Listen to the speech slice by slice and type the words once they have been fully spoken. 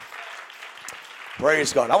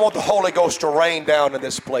Praise God. I want the Holy Ghost to rain down in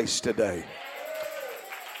this place today.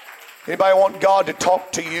 Anybody want God to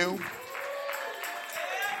talk to you?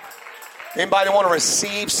 Anybody want to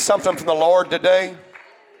receive something from the Lord today?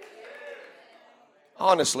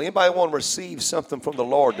 Honestly, anybody want to receive something from the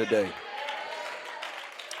Lord today?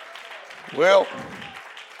 Well,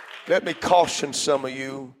 let me caution some of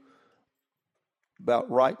you about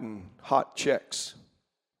writing hot checks.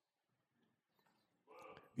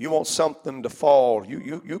 You want something to fall,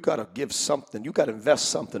 you got to give something. You got to invest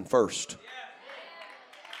something first.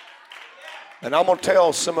 And I'm going to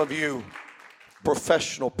tell some of you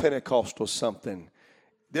professional Pentecostals something.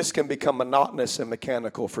 This can become monotonous and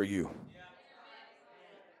mechanical for you.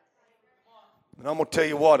 And I'm going to tell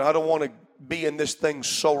you what, I don't want to be in this thing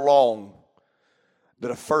so long that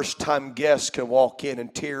a first-time guest can walk in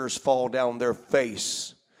and tears fall down their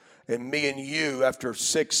face. And me and you, after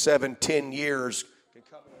 6, 7, 10 years, can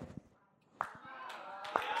come in.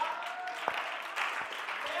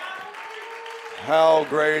 How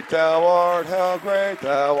great thou art, how great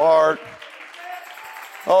thou art.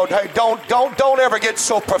 Oh, hey, don't ever get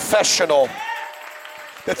so professional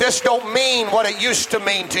that this don't mean what it used to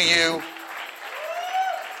mean to you.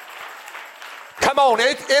 Come on,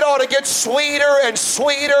 it ought to get sweeter and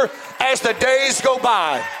sweeter as the days go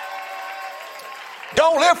by.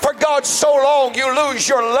 Don't live for God so long you lose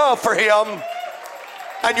your love for Him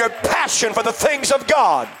and your passion for the things of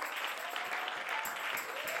God.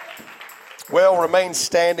 Well, remain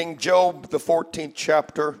standing. Job, the 14th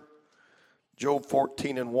chapter. Job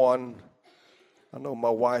 14:1. I know my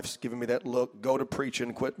wife's giving me that look. Go to preaching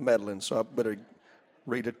and quit meddling, so I better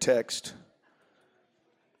read a text.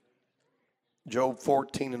 Job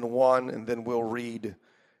 14:1, and then we'll read,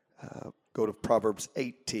 go to Proverbs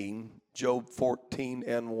 18. Job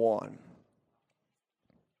 14:1.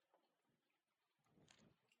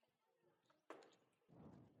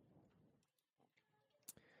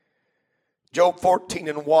 Job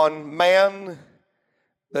 14:1, man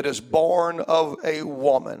that is born of a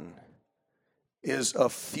woman is a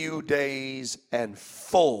few days and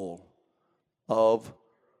full of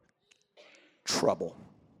trouble.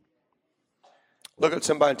 Look at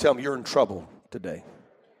somebody and tell them you're in trouble today.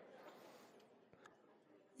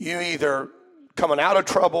 You either coming out of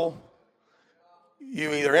trouble,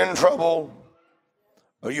 you either in trouble,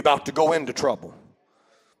 or you about to go into trouble.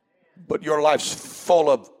 But your life's full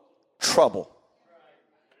of trouble.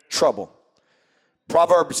 Trouble.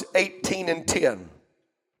 Proverbs 18:10.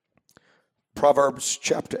 Proverbs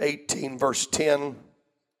chapter 18, verse 10.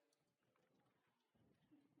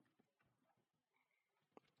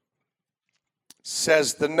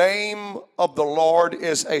 Says, the name of the Lord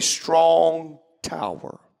is a strong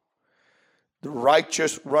tower. The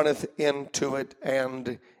righteous runneth into it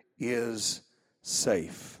and is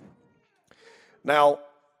safe. Now,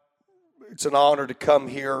 it's an honor to come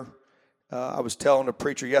here. I was telling a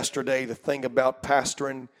preacher yesterday, the thing about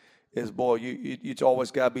pastoring is, boy, you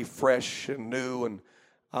always got to be fresh and new. And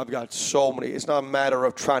I've got so many. It's not a matter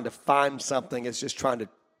of trying to find something. It's just trying to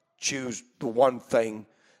choose the one thing.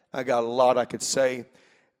 I got a lot I could say.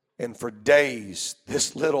 And for days,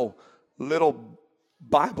 this little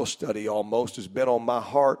Bible study almost has been on my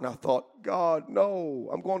heart. And I thought, God, no,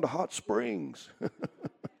 I'm going to Hot Springs.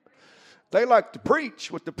 They like to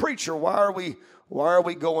preach with the preacher. Why are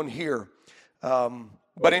we going here?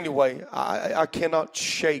 But anyway, I cannot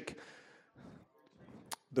shake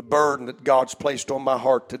the burden that God's placed on my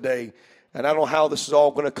heart today. And I don't know how this is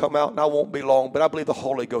all going to come out, and I won't be long, but I believe the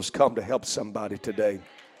Holy Ghost come to help somebody today.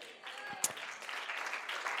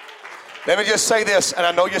 Let me just say this, and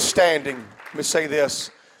I know you're standing. Let me say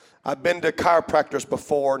this. I've been to chiropractors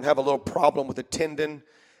before and have a little problem with a tendon,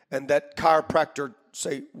 and that chiropractor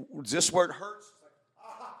say, is this where it hurts?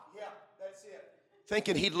 Yeah, that's it.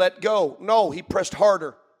 Thinking he'd let go. No, he pressed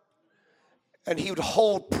harder. And he would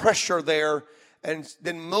hold pressure there and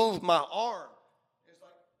then move my arm. It's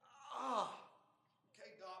like,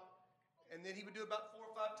 okay, doc. And then he would do about 4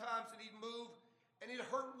 or 5 times, and he'd move, and it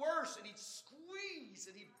hurt worse, and he'd squeeze,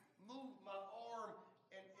 and he'd move my arm,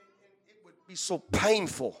 and it would be so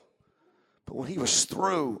painful. But when he was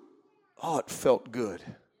through, it felt good.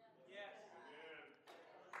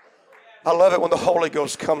 I love it when the Holy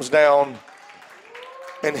Ghost comes down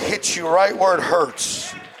and hits you right where it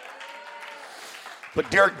hurts. But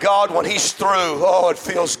dear God, when He's through, it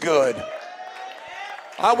feels good.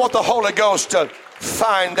 I want the Holy Ghost to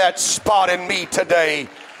find that spot in me today.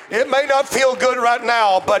 It may not feel good right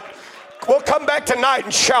now, but we'll come back tonight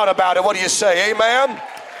and shout about it. What do you say? Amen?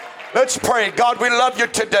 Let's pray. God, we love you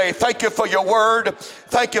today. Thank you for your word.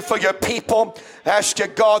 Thank you for your people. Ask you,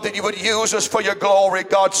 God, that you would use us for your glory.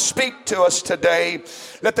 God, speak to us today.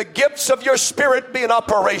 Let the gifts of your Spirit be in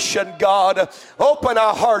operation, God. Open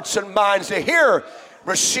our hearts and minds to hear,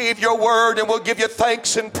 receive your word, and we'll give you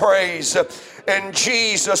thanks and praise in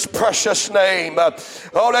Jesus' precious name.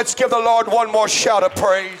 Oh, let's give the Lord one more shout of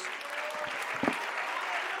praise.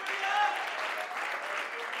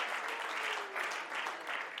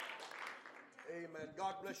 Amen.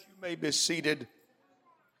 God bless you. You may be seated.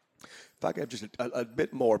 If I could have just a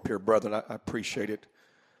bit more up here, brethren, I appreciate it.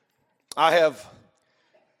 I have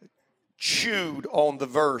chewed on the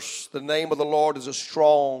verse, the name of the Lord is a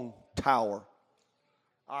strong tower.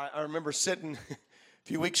 I remember sitting a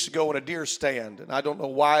few weeks ago in a deer stand, and I don't know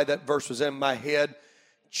why that verse was in my head,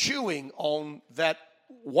 chewing on that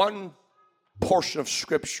one portion of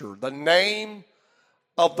Scripture. The name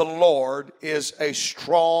of the Lord is a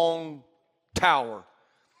strong tower.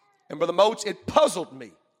 And Brother Moats, it puzzled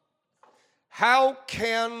me. How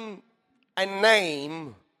can a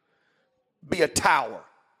name be a tower?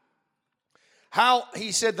 How,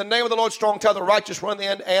 he said, the name of the Lord, strong tower, the righteous run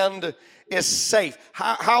in and is safe.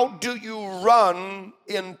 How do you run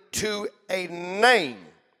into a name?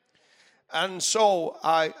 And so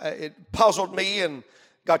it puzzled me and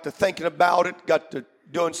got to thinking about it, got to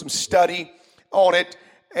doing some study on it.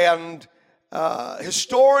 And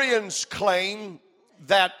historians claim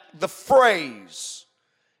that the phrase,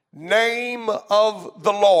 name of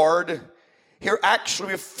the Lord, here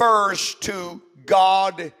actually refers to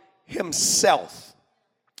God himself.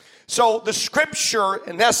 So the scripture,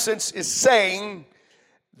 in essence, is saying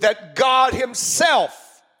that God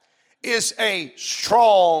himself is a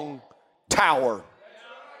strong tower.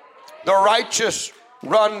 The righteous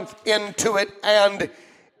run into it and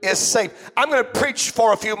is safe. I'm going to preach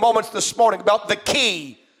for a few moments this morning about the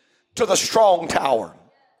key to the strong tower.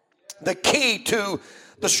 The key to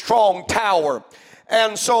the strong tower.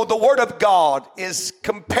 And so the Word of God is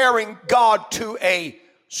comparing God to a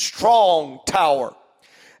strong tower.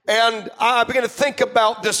 And I began to think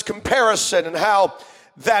about this comparison and how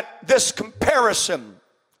that this comparison,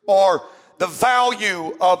 or the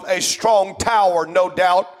value of a strong tower, no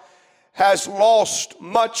doubt, has lost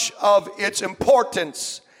much of its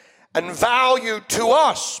importance and value to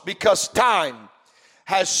us because time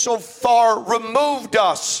has so far removed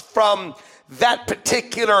us from that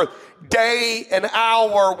particular day and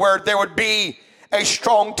hour where there would be a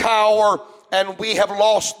strong tower, and we have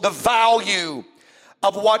lost the value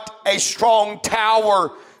of what a strong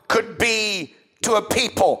tower could be to a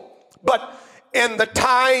people. But in the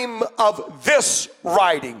time of this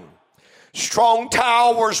writing, strong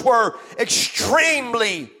towers were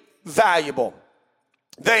extremely valuable.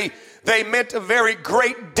 They meant a very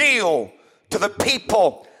great deal to the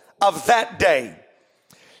people of that day.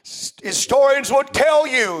 Historians will tell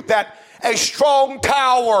you that a strong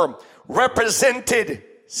tower represented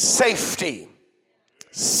safety.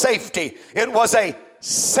 Safety. It was a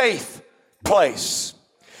safe place.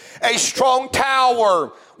 A strong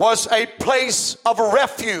tower was a place of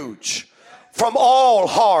refuge from all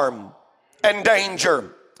harm and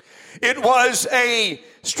danger. It was a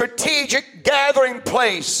strategic gathering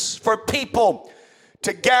place for people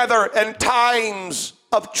to gather in times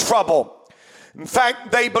of trouble. In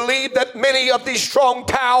fact, they believed that many of these strong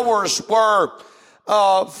towers were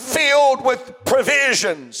filled with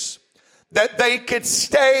provisions, that they could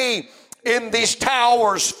stay in these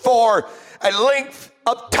towers for a length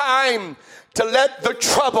of time to let the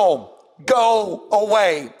trouble go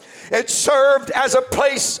away. It served as a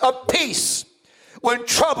place of peace when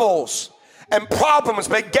troubles and problems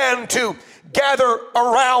began to gather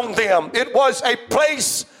around them. It was a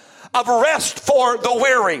place of rest for the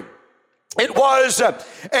weary. It was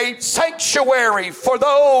a sanctuary for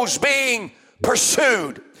those being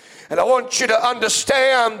pursued. And I want you to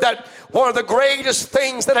understand that one of the greatest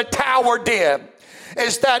things that a tower did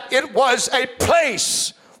is that it was a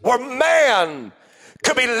place where man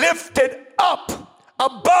could be lifted up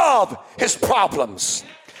above his problems,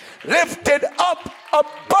 lifted up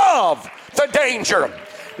above the danger,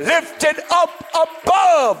 lifted up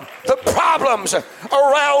above the problems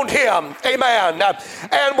around him. Amen.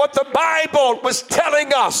 And what the Bible was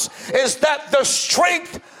telling us is that the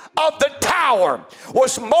strength of the tower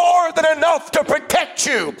was more than enough to protect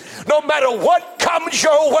you no matter what comes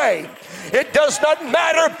your way. It does not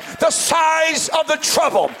matter the size of the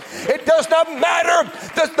trouble. It does not matter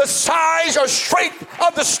the size or strength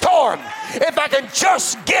of the storm. If I can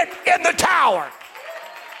just get in the tower.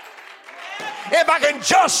 if I can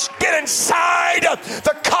just get inside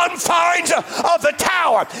the confines of the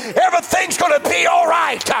tower, everything's going to be all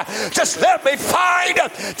right. Just let me find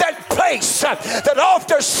that place that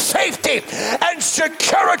offers safety and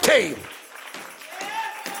security.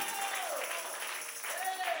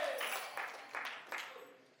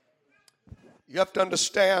 You have to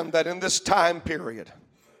understand that in this time period,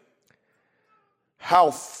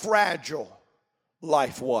 how fragile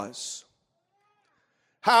life was.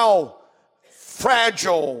 How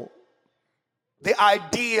fragile the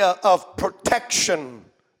idea of protection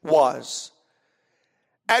was.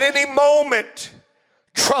 At any moment,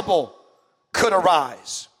 trouble could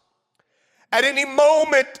arise. At any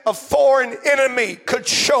moment, a foreign enemy could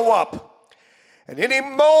show up. At any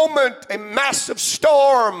moment, a massive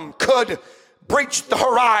storm could breach the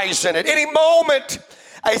horizon. At any moment,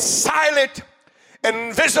 a silent,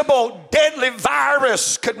 invisible, deadly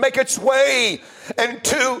virus could make its way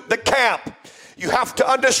into the camp. You have to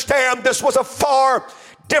understand this was a far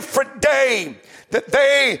different day, that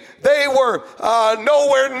they were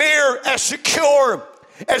nowhere near as secure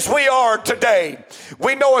as we are today.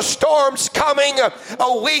 We know a storm's coming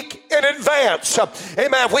a week in advance.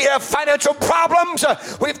 Amen. We have financial problems.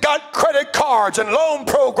 We've got credit cards and loan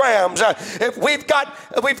programs. If we've got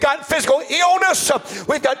physical illness,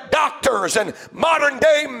 we've got doctors and modern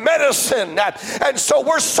day medicine. And so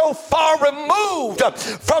we're so far removed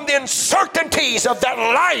from the uncertainties of that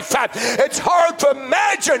life. It's hard to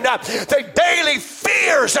imagine the daily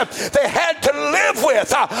fears they had to live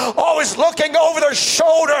with, always looking over their shoulder,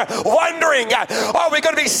 wondering, are we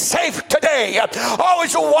going to be safe today?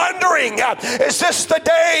 Always wondering, is this the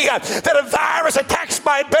day that a virus attacks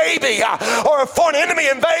my baby or a foreign enemy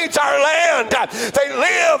invades our land? They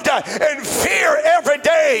lived in fear every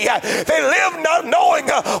day. They lived not knowing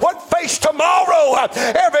what faced tomorrow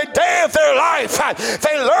every day of their life.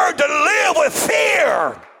 They learned to live with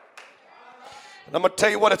fear. And I'm going to tell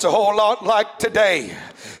you what it's a whole lot like today.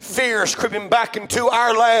 Fear is creeping back into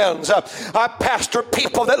our lands. I pastor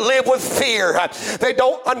people that live with fear. They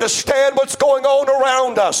don't understand what's going on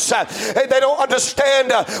around us. They don't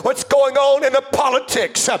understand what's going on in the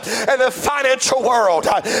politics and the financial world.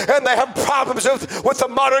 And they have problems with the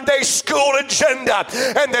modern day school agenda.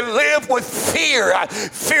 And they live with fear.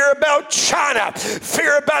 Fear about China.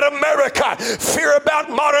 Fear about America. Fear about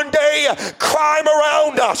modern day crime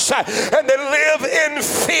around us. And they live in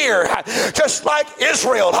fear. Just like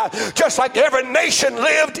Israel. Just like every nation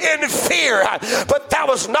lived in fear. But that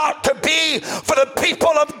was not to be for the people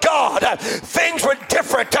of God. Things were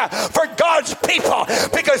different for God's people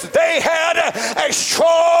because they had a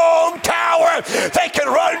strong tower they could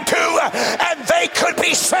run to and they could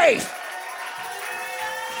be safe.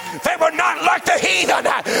 They were not like the heathen.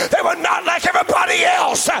 They were not like everybody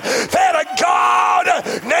else. They had a God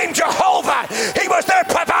named Jehovah. He was their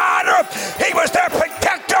provider. He was their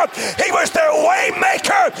protector. He was their way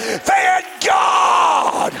maker. They had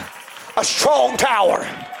God. A strong tower.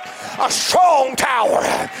 A strong tower.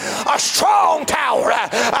 A strong tower.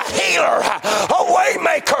 A healer. A way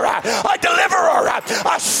maker. A deliverer.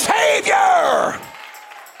 A savior.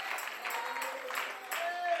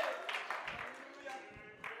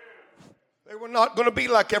 They were not going to be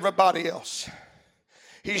like everybody else.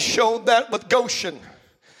 He showed that with Goshen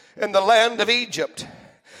in the land of Egypt.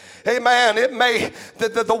 Amen. It may,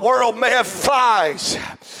 the world may have flies,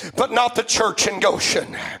 but not the church in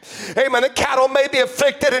Goshen. Amen. The cattle may be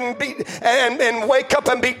afflicted and wake up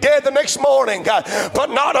and be dead the next morning,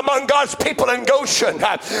 but not among God's people in Goshen.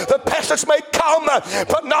 The pestilence may come,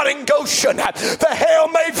 but not in Goshen. The hail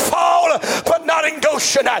may fall, but not in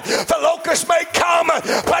Goshen. The locust may come,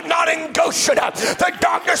 but not in Goshen. The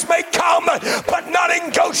darkness may come, but not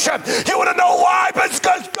in Goshen. You want to know why?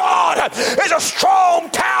 Because God is a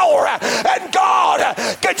strong tower. And God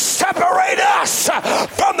can separate us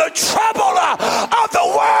from the trouble of the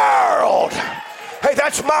world. Hey,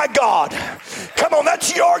 that's my God. Come on,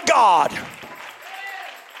 that's your God.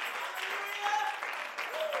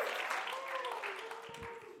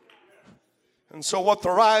 And so what the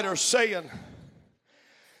writer's saying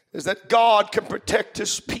is that God can protect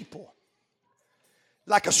his people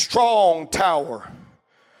like a strong tower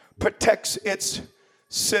protects its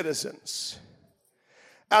citizens.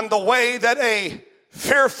 And the way that a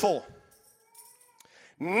fearful,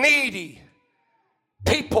 needy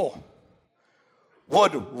people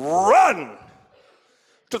would run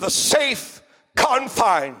to the safe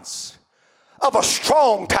confines of a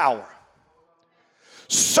strong tower,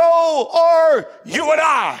 so are you and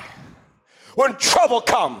I, when trouble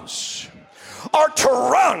comes, are to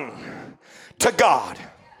run to God.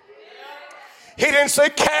 He didn't say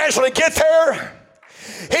casually get there.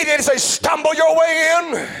 He didn't say stumble your way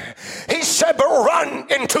in. He said, but run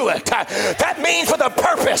into it. That means with a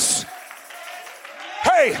purpose.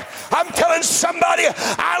 Hey, I'm telling somebody,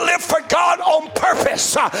 I live for God on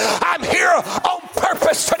purpose. I'm here on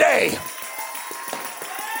purpose today.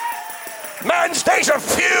 Man's days are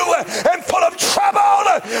few and full of trouble,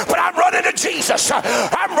 but I'm running to Jesus.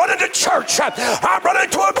 I'm running to church. I'm running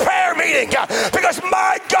to a prayer meeting because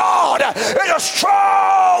my God is a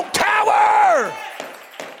strong tower.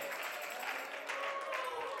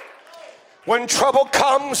 When trouble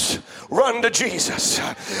comes, run to Jesus.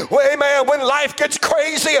 Amen. When life gets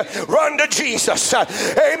crazy, run to Jesus.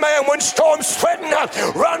 Amen. When storms threaten,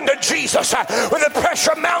 run to Jesus. When the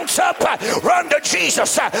pressure mounts up, run to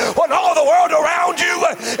Jesus. When all the world around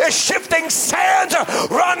you is shifting sands,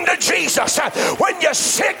 run to Jesus. When you're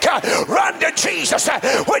sick, run to Jesus.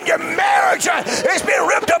 When your marriage is being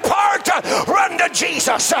ripped apart, run to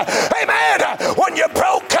Jesus. Amen. When you're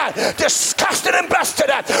broke, disgusted and busted,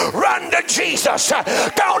 run to Jesus.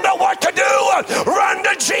 Don't know what to do, run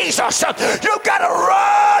to Jesus. You gotta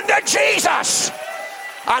run to Jesus.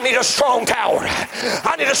 I need a strong tower.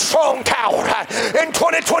 I need a strong tower. In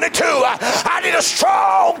 2022, I need a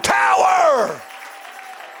strong tower.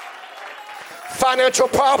 Financial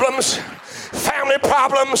problems, family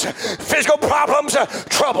problems, physical problems,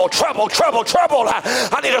 trouble.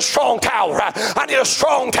 I need a strong tower. I need a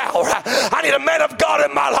strong tower. I need a man of God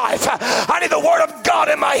in my life. I need the word of God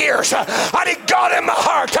in my ears. I need God in my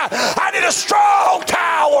heart. I need a strong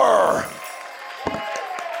tower.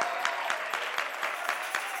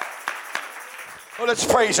 Well, let's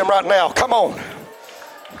praise him right now. Come on.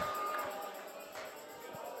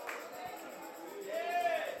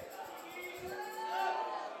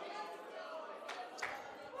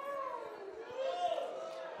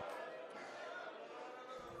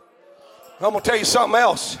 I'm going to tell you something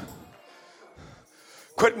else.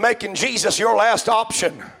 Quit making Jesus your last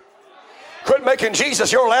option. Quit making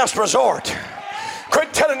Jesus your last resort.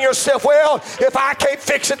 Quit telling yourself, well, if I can't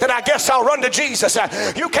fix it, then I guess I'll run to Jesus.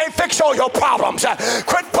 You can't fix all your problems.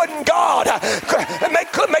 Quit putting God,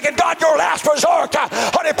 quit making God your last resort.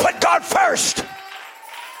 Honey, put God first.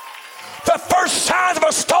 The first signs of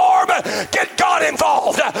a storm, get God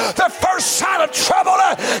involved. The first sign of trouble,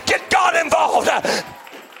 get God involved.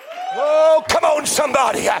 Oh, come on,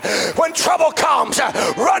 somebody. When trouble comes,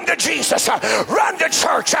 run to Jesus, run to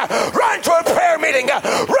church, run to a prayer meeting,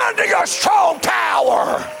 run to your strong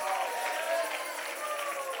tower.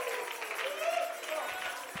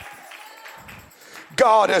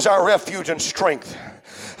 God is our refuge and strength,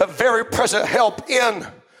 a very present help in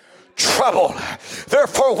trouble.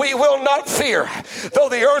 Therefore we will not fear, though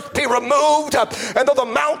the earth be removed, and though the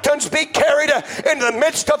mountains be carried into the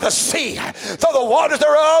midst of the sea, though the waters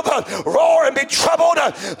thereof roar and be troubled,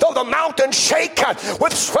 though the mountains shake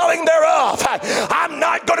with swelling thereof. I'm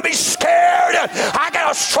not going to be scared. I got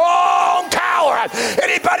a strong tower.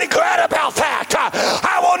 Anybody glad about that?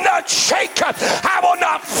 I will not shake. I will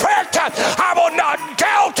not fret. I will not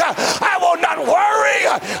doubt. I will not worry.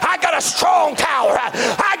 I got a strong tower.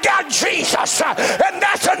 I got Jesus, and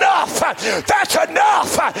that's enough. That's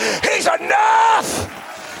enough. He's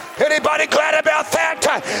enough. Anybody glad about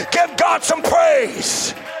that? Give God some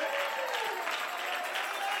praise.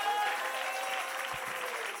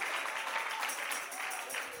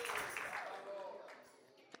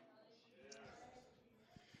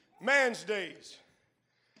 Man's days,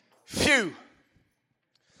 few,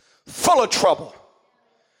 full of trouble,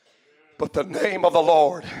 but the name of the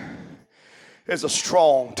Lord is a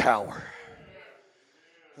strong tower.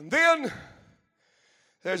 And then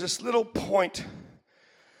there's this little point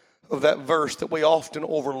of that verse that we often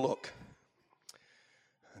overlook.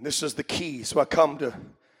 And this is the key, so I come to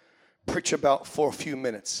preach about for a few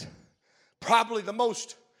minutes. Probably the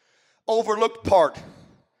most overlooked part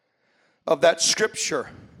of that scripture.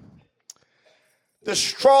 The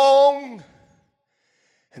strong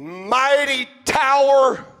and mighty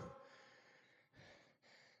tower.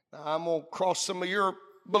 Now, I'm going to cross some of your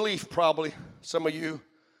belief, probably, some of you.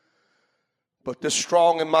 But this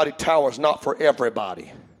strong and mighty tower is not for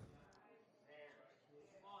everybody.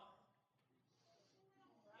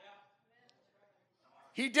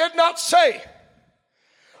 He did not say,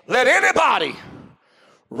 let anybody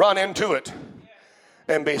run into it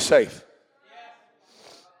and be safe.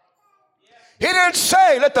 He didn't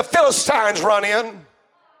say, let the Philistines run in.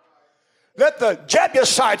 Let the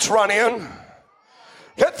Jebusites run in.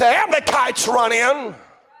 Let the Amalekites run in.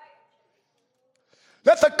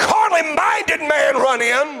 Let the carnally minded man run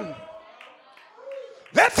in.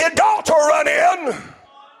 Let the adulterer run in.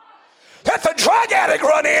 Let the drug addict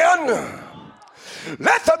run in.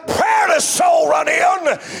 Let the prayerless soul run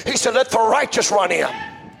in. He said, let the righteous run in.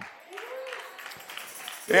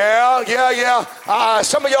 Yeah.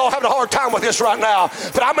 Some of y'all having a hard time with this right now.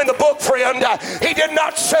 But I'm in the book, friend. He did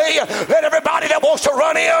not say, let everybody that wants to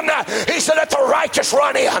run in. He said, let the righteous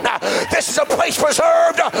run in. This is a place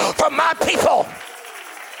reserved for my people.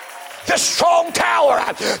 This strong tower,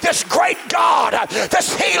 this great God,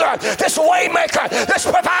 this healer, this waymaker, this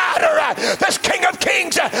provider, this King of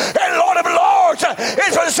Kings and Lord of Lords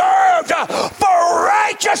is reserved for a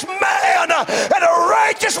righteous man and a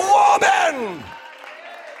righteous woman.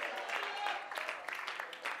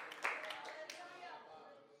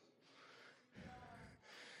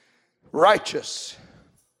 Righteous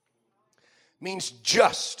means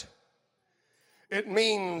just. It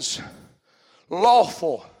means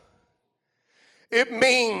lawful. It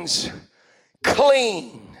means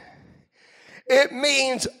clean. It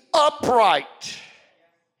means upright.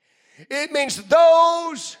 It means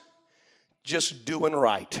those just doing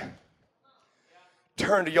right.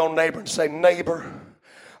 Turn to your neighbor and say, neighbor,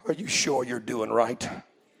 are you sure you're doing right?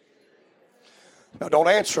 Now, don't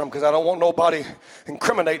answer them because I don't want nobody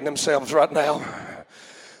incriminating themselves right now.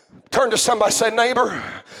 Turn to somebody and say, neighbor,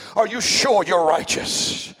 are you sure you're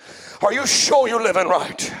righteous? Are you sure you're living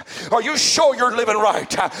right? Are you sure you're living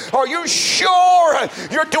right? Are you sure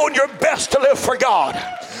you're doing your best to live for God?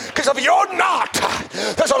 Because if you're not,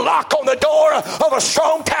 there's a lock on the door of a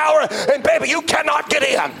strong tower, and baby, you cannot get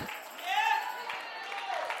in.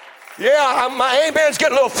 Yeah, my amen's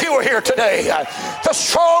getting a little fewer here today. The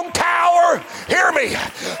strong tower, hear me,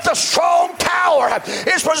 the strong tower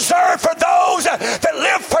is reserved for those that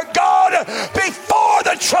live for God before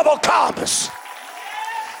the trouble comes.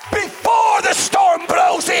 Before the storm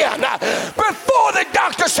blows in, before the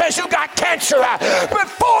doctor says you got cancer,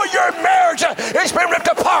 before your marriage has been ripped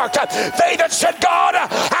apart, they that said, God,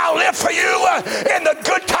 I'll live for you in the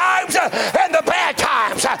good times and the bad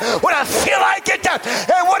times, when I feel like it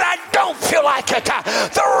and when I don't feel like it.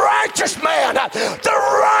 The righteous man, the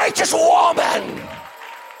righteous woman.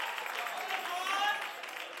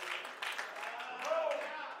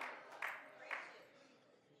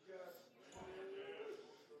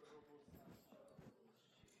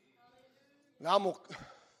 Now,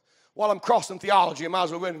 while I'm crossing theology, I might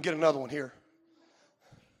as well go ahead and get another one here.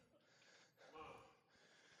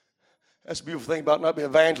 That's the beautiful thing about not being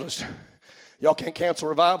an evangelist. Y'all can't cancel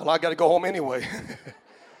revival. I got to go home anyway.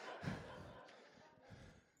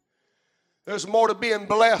 There's more to being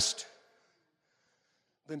blessed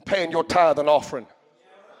than paying your tithe and offering.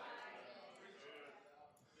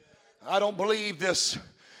 I don't believe this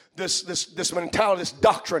mentality, this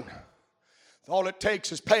doctrine. All it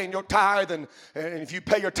takes is paying your tithe, and if you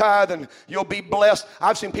pay your tithe, then you'll be blessed.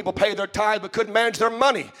 I've seen people pay their tithe but couldn't manage their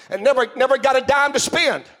money and never got a dime to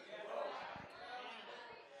spend.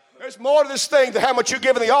 There's more to this thing than how much you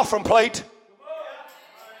give in the offering plate.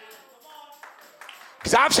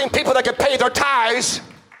 Because I've seen people that could pay their tithes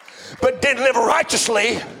but didn't live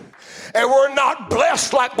righteously, and were not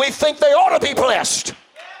blessed like we think they ought to be blessed.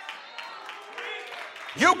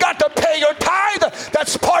 You got to pay your tithe.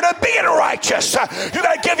 That's part of being righteous. You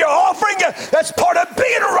got to give your offering. That's part of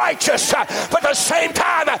being righteous. But at the same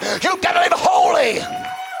time, you got to live holy.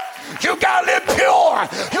 You got to live pure.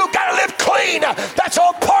 You got to live clean. That's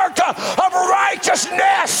all part of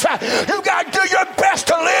righteousness. You got to do your best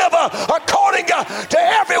to live according to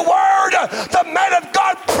every word the man of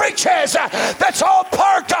God preaches. That's all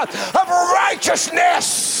part of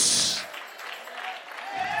righteousness.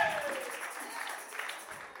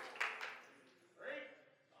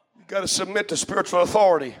 You got to submit to spiritual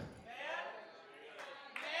authority.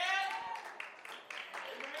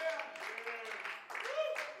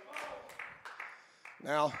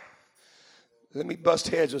 Now, let me bust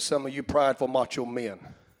heads with some of you prideful macho men.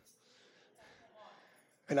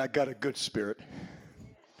 And I got a good spirit.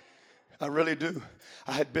 I really do.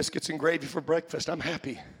 I had biscuits and gravy for breakfast. I'm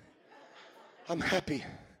happy. I'm happy.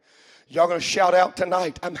 Y'all going to shout out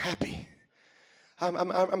tonight. I'm happy.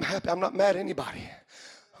 I'm happy. I'm not mad at anybody.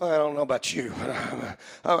 I don't know about you, but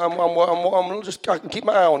I'm just, I can keep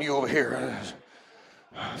my eye on you over here.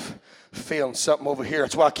 Feeling something over here.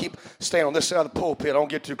 That's why I keep staying on this side of the pulpit. I don't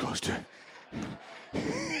get too close to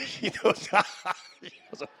it.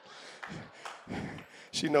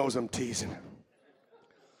 She knows I'm teasing.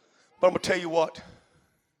 But I'm going to tell you what.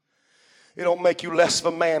 It don't make you less of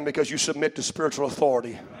a man because you submit to spiritual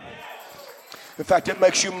authority. In fact, it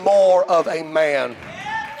makes you more of a man.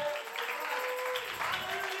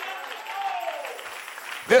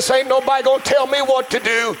 This ain't nobody going to tell me what to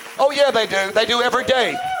do. Oh, yeah, they do. They do every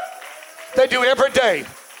day. They do every day.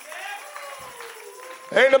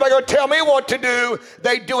 Ain't nobody going to tell me what to do.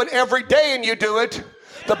 They do it every day and you do it.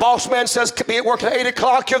 The boss man says, be at work at 8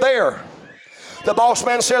 o'clock, you're there. The boss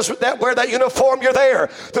man says, wear that uniform, you're there.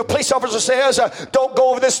 The police officer says, don't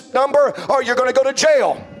go over this number or you're going to go to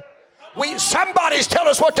jail. Somebody's telling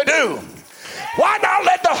us what to do. Why not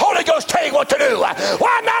let the Holy Ghost tell you what to do?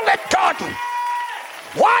 Why not let God...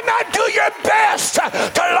 Why not do your best to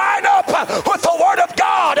line up with the Word of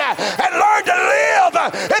God and learn to live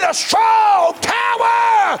in a strong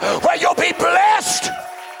tower where you'll be blessed?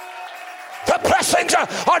 The blessings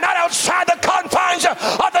are not outside the confines of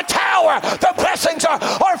the tower. The blessings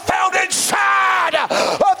are found inside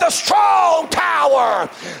of the strong tower.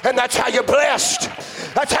 And that's how you're blessed.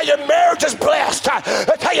 That's how your marriage is blessed.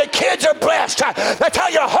 That's how your kids are blessed. That's how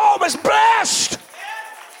your home is blessed.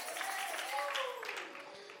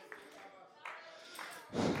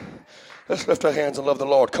 Let's lift our hands and love the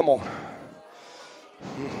Lord. Come on.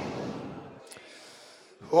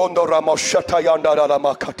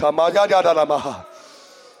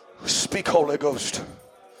 Speak, Holy Ghost.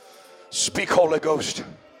 Speak, Holy Ghost.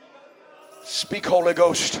 Speak, Holy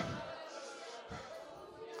Ghost.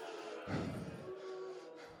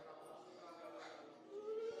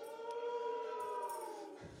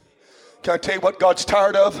 Can I tell you what God's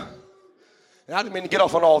tired of? And I didn't mean to get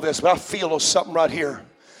off on all this, but I feel something right here.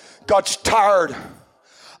 God's tired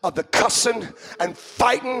of the cussing and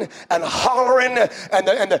fighting and hollering and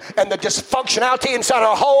the dysfunctionality inside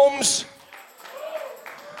our homes.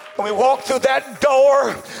 And we walk through that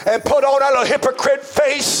door and put on our little hypocrite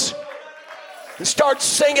face and start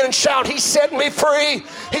singing and shout, He set me free.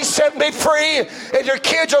 He set me free. And your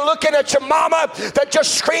kids are looking at your mama that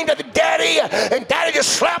just screamed at the daddy, and daddy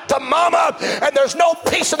just slapped the mama, and there's no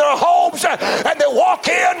peace in their homes, and they walk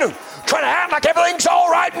in trying to act like everything's all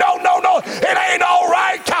right. No, it ain't all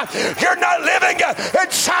right. You're not living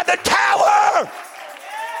inside the tower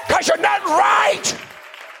because you're not right.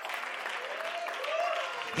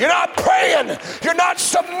 You're not praying. You're not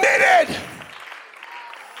submitted.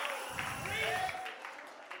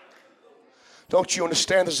 Don't you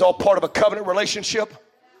understand this is all part of a covenant relationship?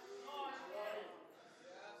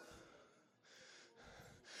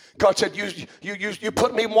 God said, you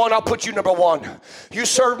put me one, I'll put you number one. You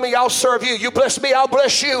serve me, I'll serve you. You bless me, I'll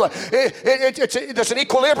bless you. There's an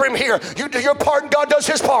equilibrium here. You do your part and God does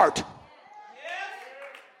his part.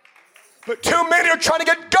 But too many are trying to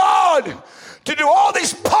get God to do all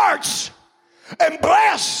these parts and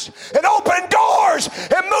bless and open doors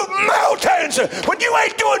and move mountains when you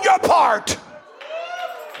ain't doing your part.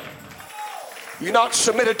 You're not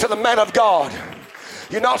submitted to the man of God.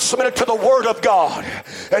 You're not submitted to the Word of God,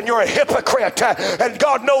 and you're a hypocrite, and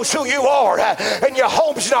God knows who you are, and your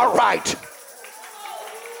home's not right.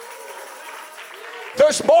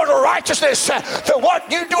 There's more to righteousness than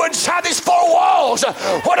what you do inside these four walls.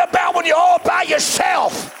 What about when you're all by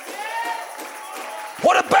yourself?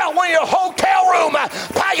 What about when you're in a hotel room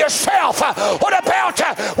by yourself? What about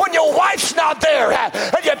when your wife's not there,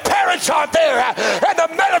 and your parents aren't there, and the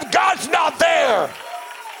man of God's not there?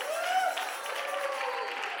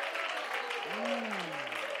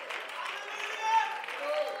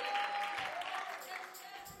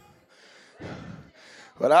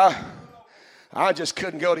 But I just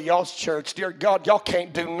couldn't go to y'all's church. Dear God, y'all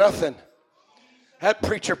can't do nothing. That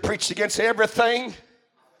preacher preached against everything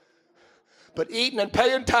but eating and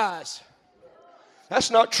paying tithes.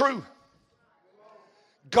 That's not true.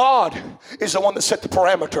 God is the one that set the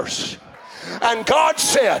parameters. And God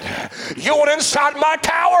said, you want inside my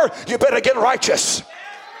tower, you better get righteous.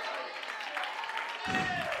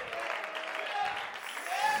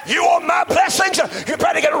 You want my blessings, you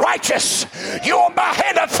better get righteous. You want my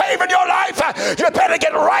hand of favor in your life, you better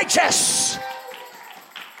get righteous.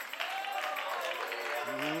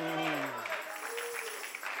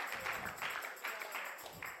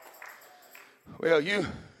 Well, you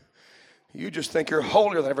just think you're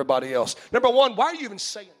holier than everybody else. Number one, why are you even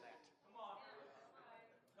saying that?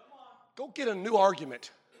 Come on. Go get a new argument.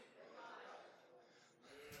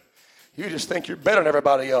 You just think you're better than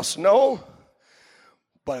everybody else. No.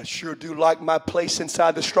 But I sure do like my place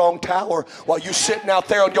inside the strong tower while you're sitting out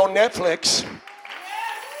there on your Netflix.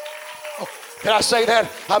 Oh, can I say that?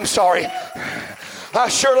 I'm sorry. I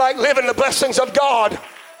sure like living the blessings of God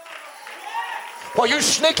while you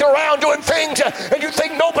sneaking around doing things and you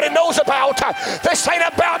think nobody knows about. This ain't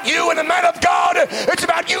about you and the man of God. It's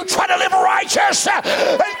about you trying to live righteous.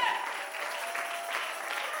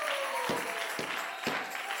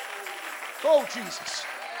 Oh, Jesus.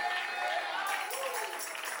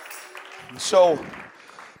 So,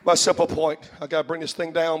 my simple point, I got to bring this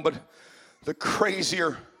thing down, but the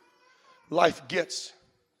crazier life gets,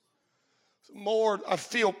 more I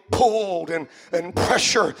feel pulled and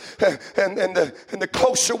pressure, and the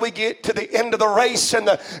closer we get to the end of the race, and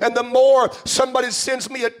the more somebody sends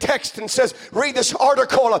me a text and says, read this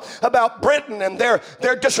article about Britain and their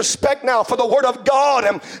disrespect now for the word of God,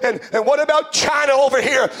 and what about China over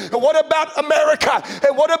here, and what about America,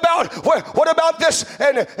 and what about this,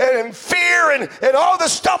 and fear and all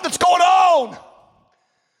this stuff that's going on.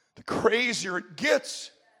 The crazier it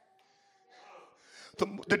gets,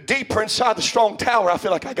 the deeper inside the strong tower I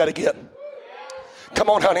feel like I got to get. Come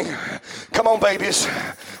on, honey. Come on, babies.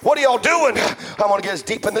 What are y'all doing? I want to get as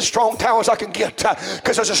deep in this strong tower as I can get,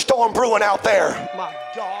 because there's a storm brewing out there. My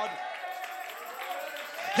God.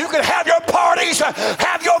 You can have your parties,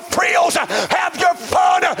 have your thrills, have your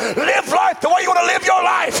fun, live life the way you want to live your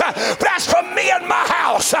life. But as for me and my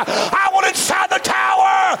house, I want inside the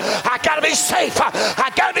tower. I got to be safe.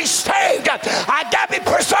 I got to be saved. I got to be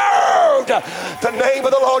preserved. The name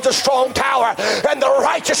of the Lord is a strong tower, and the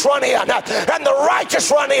righteous run in, and the righteous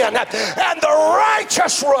run in, and the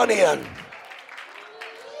righteous run in.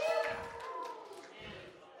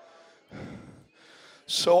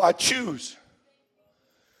 So I choose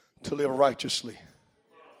to live righteously.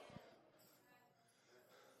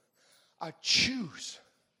 I choose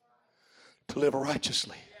to live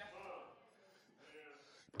righteously.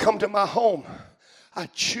 Come to my home. I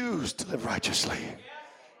choose to live righteously.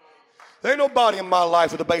 There ain't nobody in my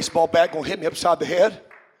life with a baseball bat gonna hit me upside the head.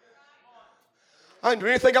 I can do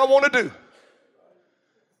anything I want to do.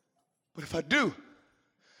 But if I do,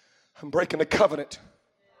 I'm breaking the covenant.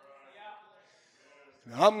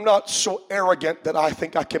 I'm not so arrogant that I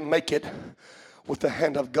think I can make it with the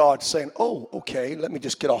hand of God saying, oh, okay, let me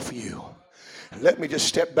just get off of you. Let me just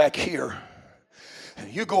step back here.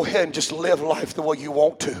 And you go ahead and just live life the way you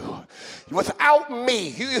want to. Without me,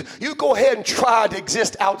 you go ahead and try to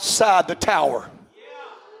exist outside the tower.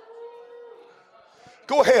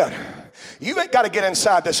 Go ahead. You ain't got to get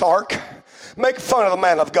inside this ark. Make fun of the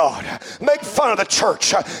man of God. Make fun of the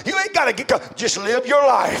church. You ain't got to just live your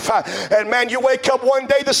life. And man, you wake up one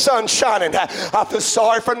day, the sun's shining. I feel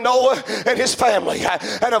sorry for Noah and his family.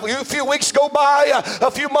 And a few weeks go by,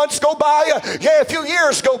 a few months go by, a few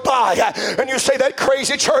years go by. And you say, that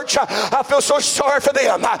crazy church, I feel so sorry for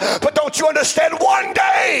them. But don't you understand? One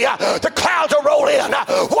day, the clouds will roll in.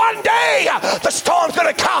 One day, the storm's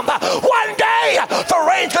going to come. One day, the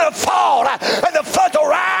rain's going to fall. And the floods will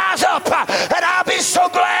rise up. And I'll be so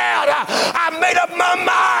glad I made up my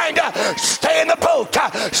mind. Stay in the boat.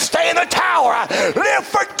 Stay in the tower. Live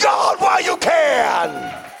for God while you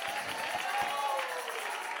can.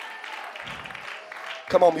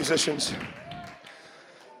 Come on, musicians.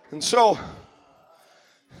 And so,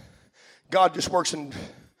 God just works in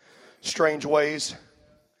strange ways.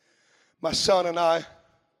 My son and I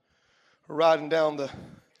are riding down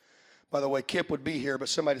by the way, Kip would be here, but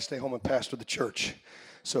somebody stay home and pastor the church.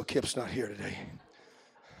 So Kip's not here today.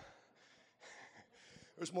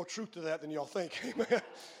 There's more truth to that than y'all think. Amen.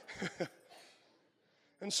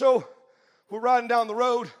 And so we're riding down the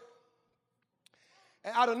road,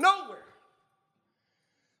 and out of nowhere,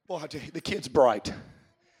 boy, I tell you, the kid's bright.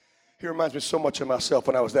 He reminds me so much of myself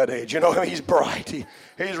when I was that age. You know, he's bright.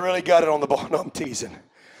 He's really got it on the ball. No, I'm teasing.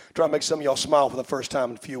 Trying to make some of y'all smile for the first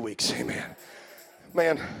time in a few weeks. Amen.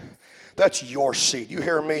 Man, that's your seat. You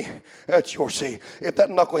hear me? That's your seat. If that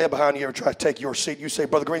knucklehead behind you ever tries to take your seat, you say,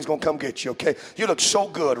 Brother Green's going to come get you, okay? You look so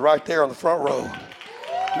good right there on the front row.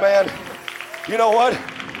 Man, you know what?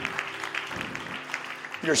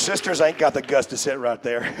 Your sisters ain't got the guts to sit right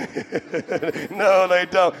there. No, they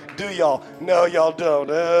don't. Do y'all? No, y'all don't.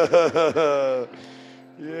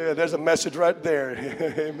 Yeah, there's a message right there.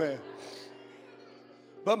 Amen.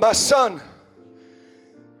 But my son,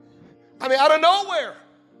 out of nowhere,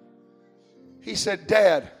 he said,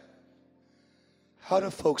 Dad, how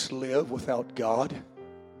do folks live without God?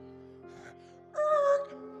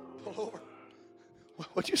 Pull over.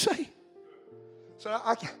 What'd you say? So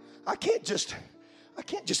I can't just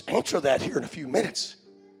answer that here in a few minutes.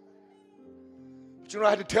 But you know what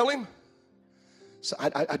I had to tell him? So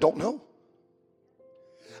I don't know.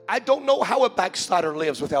 I don't know how a backslider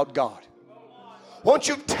lives without God. Once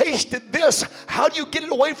you've tasted this, how do you get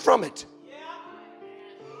it away from it?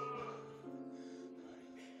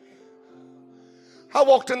 I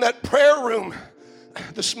walked in that prayer room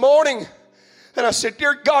this morning and I said,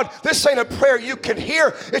 Dear God, this ain't a prayer you can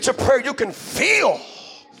hear. It's a prayer you can feel.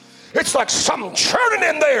 It's like something churning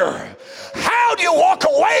in there. How do you walk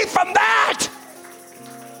away from that?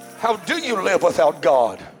 How do you live without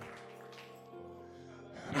God?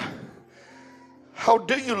 How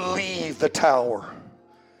do you leave the tower?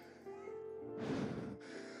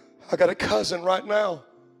 I got a cousin right now.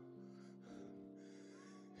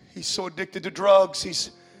 He's so addicted to drugs.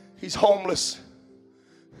 He's homeless.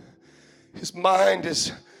 His mind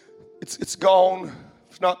it's gone.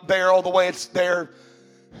 It's not there all the way. It's there.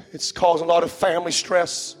 It's causing a lot of family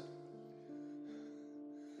stress.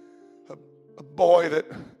 A boy that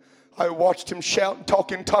I watched him shout and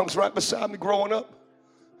talk in tongues right beside me growing up.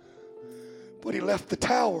 But he left the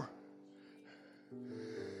tower.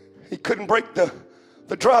 He couldn't break the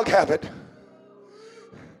drug habit.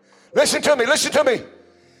 Listen to me, listen to me.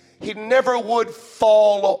 He never would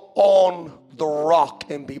fall on the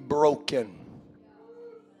rock and be broken.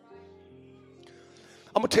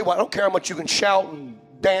 I'm going to tell you what, I don't care how much you can shout and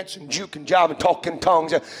dance and juke and jive and talk in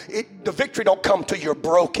tongues. The victory don't come till you're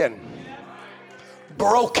broken.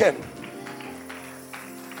 Broken.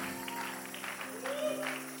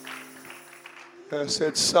 I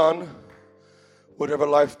said, son, whatever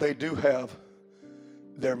life they do have,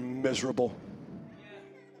 they're miserable.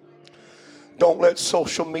 Don't let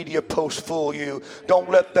social media posts fool you.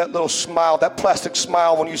 Don't let that little smile, that plastic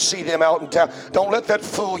smile when you see them out in town, don't let that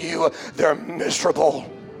fool you. They're miserable.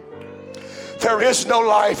 There is no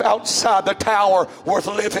life outside the tower worth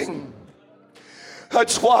living.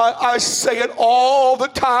 That's why I say it all the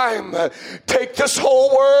time. Take this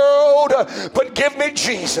whole world, but give me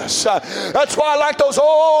Jesus. That's why I like those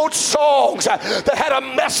old songs that had a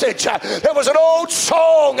message. There was an old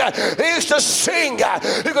song they used to sing.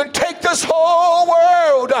 You can take this whole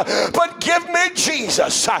world, but give me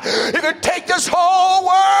Jesus. You can take this whole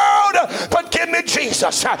world, but give me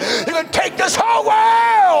Jesus. You can take this whole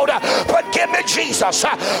world, but give me Jesus.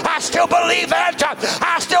 I still believe that.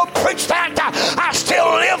 I still preach that. I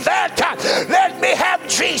still live that. Let me have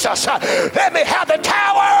Jesus. Let me have the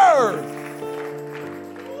tower.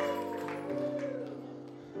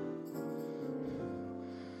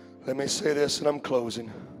 Let me say this and I'm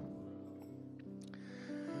closing.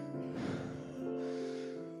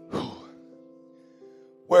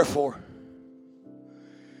 Wherefore,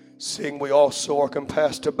 seeing we also are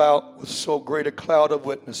compassed about with so great a cloud of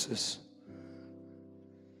witnesses.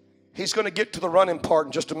 He's going to get to the running part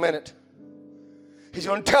in just a minute. He's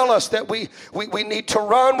going to tell us that we need to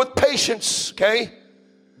run with patience, okay?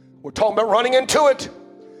 We're talking about running into it.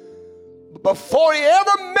 But before he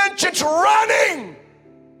ever mentions running,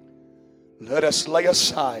 let us lay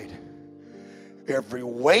aside every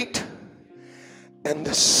weight and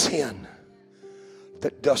the sin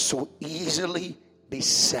that does so easily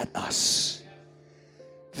beset us.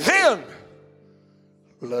 Then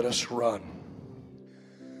let us run.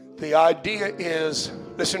 The idea is,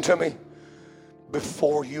 listen to me,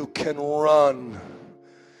 before you can run,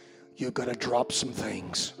 you're going to drop some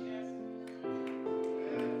things.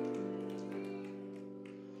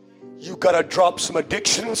 You got to drop some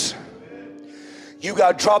addictions. You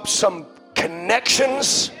got to drop some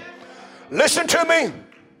connections. Listen to me.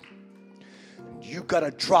 You got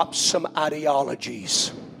to drop some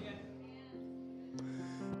ideologies.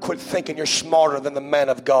 Quit thinking you're smarter than the man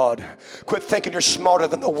of God. Quit thinking you're smarter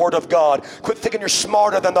than the Word of God. Quit thinking you're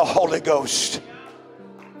smarter than the Holy Ghost.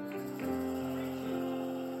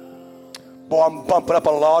 Boy, I'm bumping up a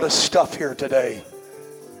lot of stuff here today.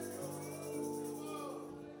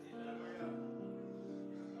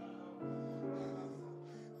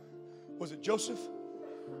 Was it Joseph?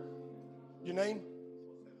 Your name?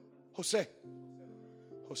 Jose.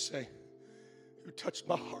 Jose, you touched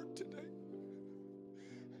my heart today.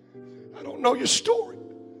 I don't know your story.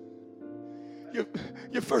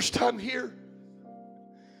 Your first time here.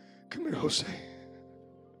 Come here, Jose.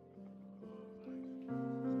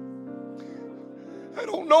 I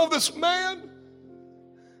don't know this man.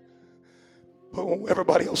 But when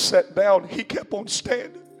everybody else sat down, he kept on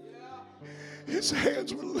standing. His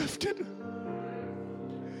hands were lifted.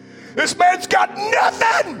 This man's got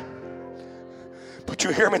nothing. But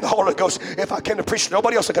you hear me in the Holy Ghost. If I can't preach to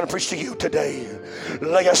nobody else, I can preach to you today.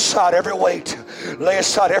 Lay aside every weight. Lay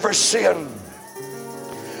aside every sin.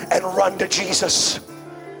 And run to Jesus.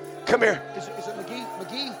 Come here. Is it McGee?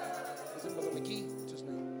 McGee? Is it Brother McGee? What's his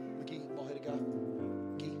name? McGee, bald-headed guy.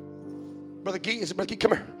 McGee. Brother Gee, is it McGee?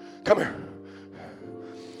 Come here. Come here.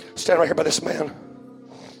 Stand right here by this man.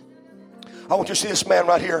 I want you to see this man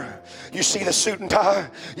right here. You see the suit and tie.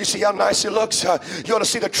 You see how nice he looks. You ought to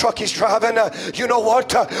see the truck he's driving. You know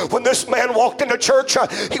what? When this man walked into church,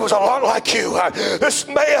 he was a lot like you. This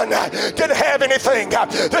man didn't have anything.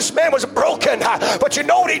 This man was broken. But you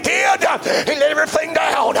know what he did? He laid everything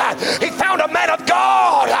down. He found a man of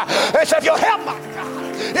God. And said, if you help me,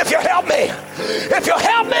 if you help me, if you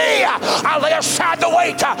help me, I'll lay aside the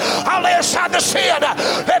weight. I'll lay aside the sin.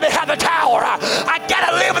 Let me have the tower. I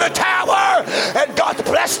gotta live in the tower. And God's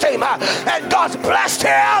blessed him. And God's blessed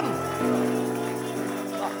him.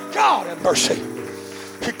 God have mercy.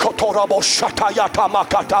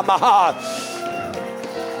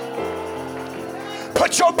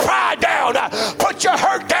 Put your pride down. Put your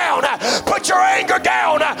hurt down. Put your anger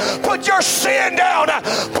down. Put your sin down.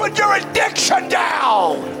 Put your addiction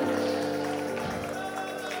down.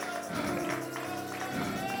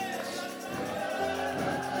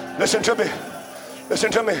 Listen to me.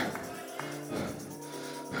 Listen to me.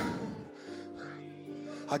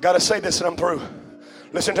 I got to say this and I'm through.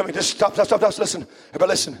 Listen to me. Just stop. Listen. Everybody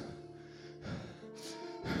listen.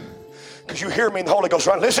 Because you hear me in the Holy Ghost,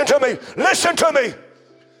 right? Listen to me. Listen to me.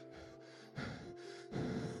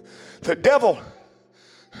 The devil,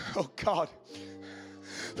 oh God,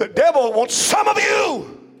 the devil wants some of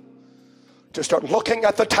you to start looking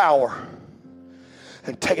at the tower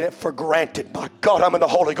and taking it for granted. My God, I'm in the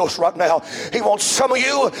Holy Ghost right now. He wants some of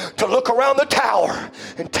you to look around the tower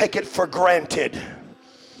and take it for granted.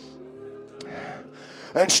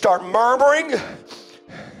 And start murmuring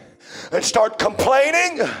and start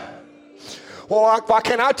complaining. Well, why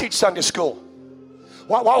can't I teach Sunday school?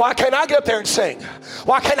 Why can't I get up there and sing?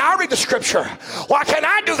 Why can't I read the scripture? Why can't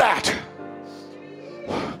I do that?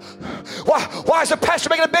 Why is the pastor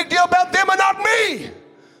making a big deal about them and not me?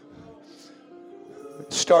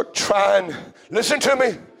 Start trying, listen to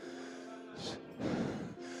me.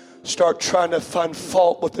 Start trying to find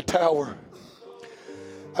fault with the tower.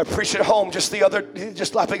 I preached at home just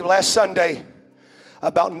I think last Sunday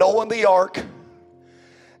about Noah and the ark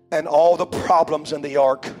and all the problems in the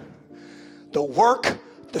ark. The work,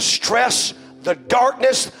 the stress, the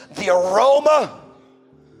darkness, the aroma.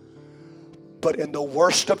 But in the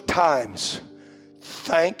worst of times,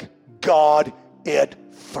 thank God it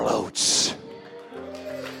floats.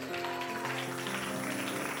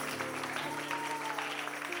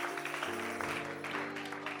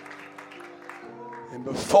 And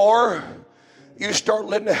before you start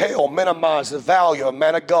letting hell minimize the value of a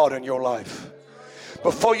man of God in your life,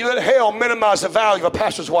 before you let hell minimize the value of a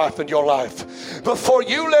pastor's wife in your life, before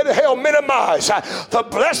you let hell minimize the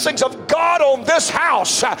blessings of God on this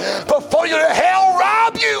house, before you let hell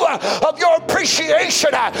rob you of your appreciation,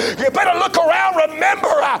 you better look around.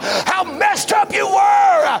 Remember how messed up you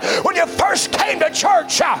were when you first came to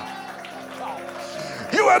church.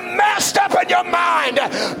 You were messed up in your mind,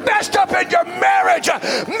 messed up in your marriage,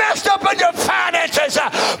 messed up in your finances,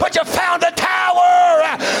 but you found the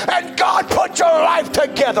tower and God put your life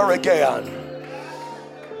together again.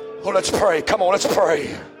 Oh, let's pray. Come on, let's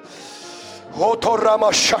pray.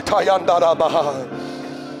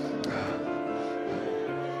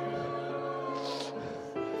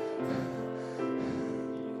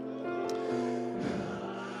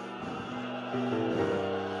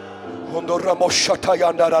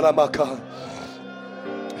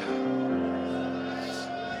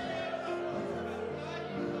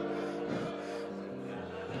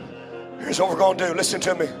 Here's what we're going to do. Listen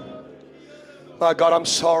to me. My God, I'm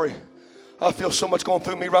sorry. I feel so much going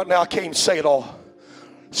through me right now. I can't even say it all.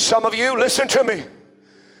 Some of you, listen to me,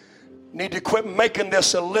 need to quit making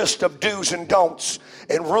this a list of do's and don'ts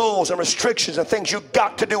and rules and restrictions and things you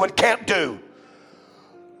got to do and can't do.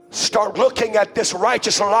 Start looking at this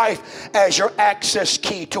righteous life as your access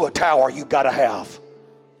key to a tower you got to have.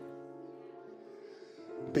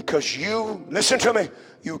 Because you, listen to me,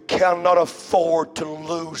 you cannot afford to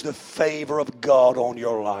lose the favor of God on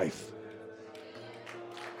your life.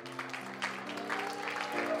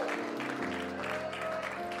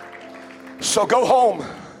 So go home,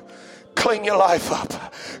 clean your life up.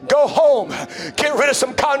 Go home, get rid of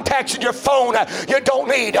some contacts in your phone you don't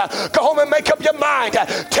need. Go home and make up your mind.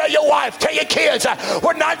 Tell your wife, tell your kids,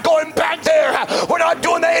 we're not going back there. We're not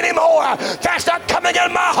doing that anymore. That's not coming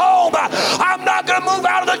in my home. I'm not going to move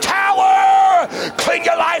out of the tower. Clean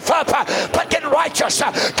your life up, but get righteous.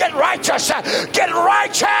 Get righteous. Get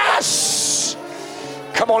righteous.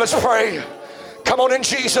 Come on, let's pray. Come on, in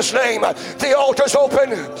Jesus' name. The altar's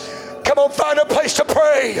open. Come on, find a place to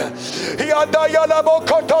pray. I'm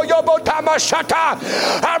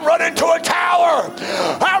running to a tower.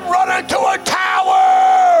 I'm running to a tower.